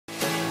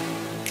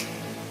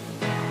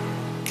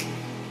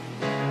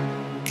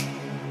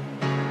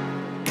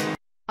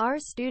Our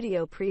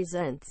studio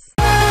presents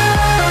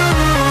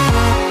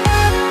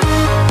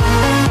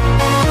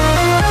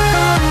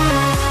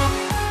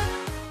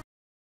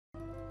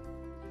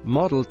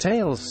Model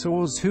Tails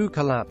Soares, who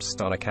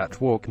collapsed on a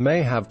catwalk,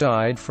 may have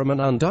died from an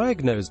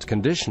undiagnosed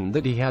condition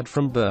that he had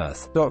from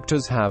birth,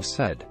 doctors have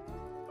said.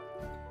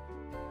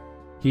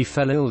 He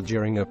fell ill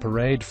during a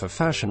parade for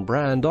fashion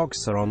brand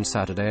Oxa on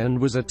Saturday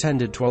and was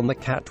attended to on the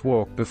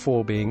catwalk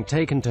before being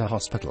taken to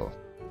hospital.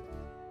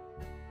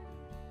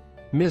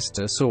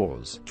 Mr.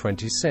 Soares,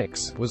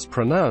 26, was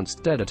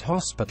pronounced dead at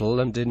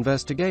hospital and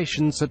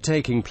investigations are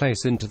taking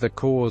place into the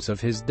cause of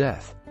his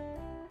death.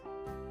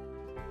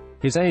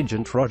 His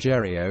agent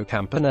Rogerio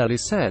Campanelli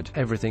said,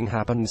 "Everything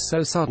happened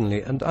so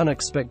suddenly and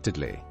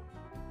unexpectedly.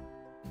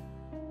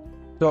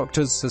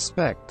 Doctors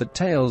suspect that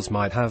Tails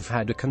might have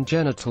had a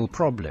congenital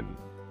problem.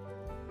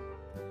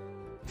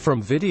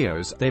 From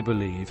videos, they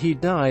believe he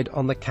died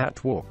on the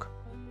catwalk.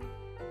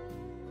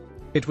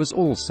 It was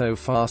all so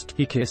fast.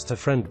 He kissed a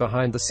friend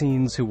behind the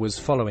scenes who was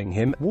following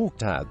him,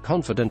 walked out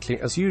confidently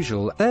as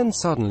usual, then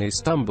suddenly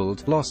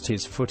stumbled, lost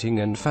his footing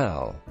and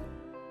fell.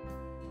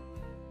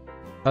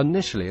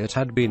 Initially it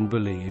had been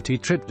believed he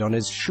tripped on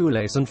his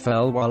shoelace and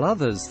fell, while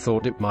others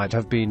thought it might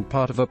have been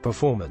part of a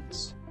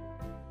performance.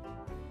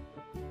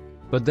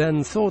 But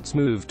then thoughts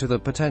moved to the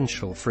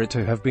potential for it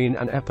to have been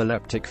an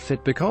epileptic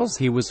fit because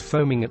he was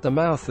foaming at the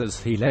mouth as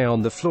he lay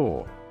on the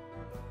floor."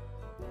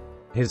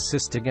 His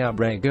sister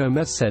Gabrielle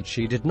Gomez said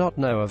she did not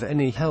know of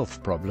any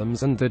health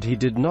problems and that he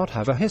did not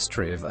have a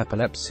history of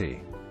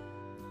epilepsy.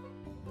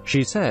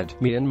 She said,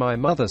 "Me and my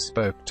mother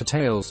spoke to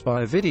Tails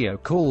by video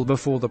call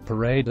before the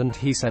parade and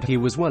he said he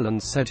was well and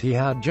said he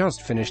had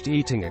just finished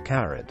eating a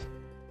carrot.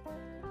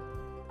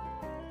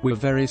 We're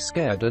very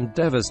scared and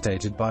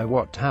devastated by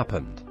what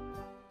happened.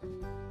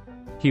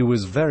 He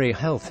was very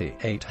healthy,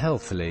 ate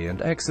healthily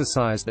and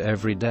exercised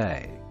every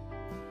day.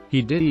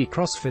 He did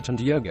CrossFit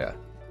and yoga."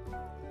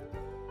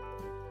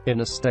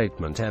 In a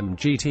statement,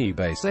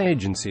 MGT-based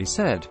agency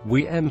said,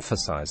 "We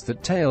emphasize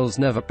that Tails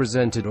never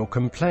presented or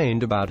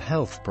complained about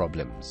health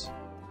problems.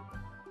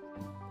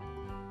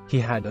 He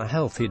had a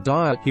healthy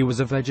diet, he was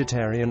a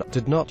vegetarian,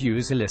 did not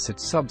use illicit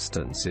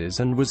substances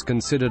and was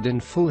considered in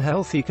full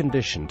healthy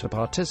condition to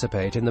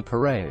participate in the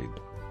parade.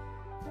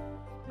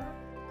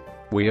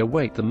 We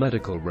await the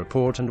medical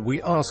report and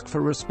we ask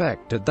for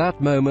respect at that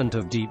moment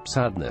of deep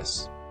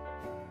sadness.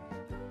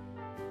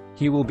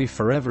 He will be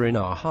forever in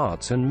our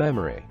hearts and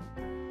memory."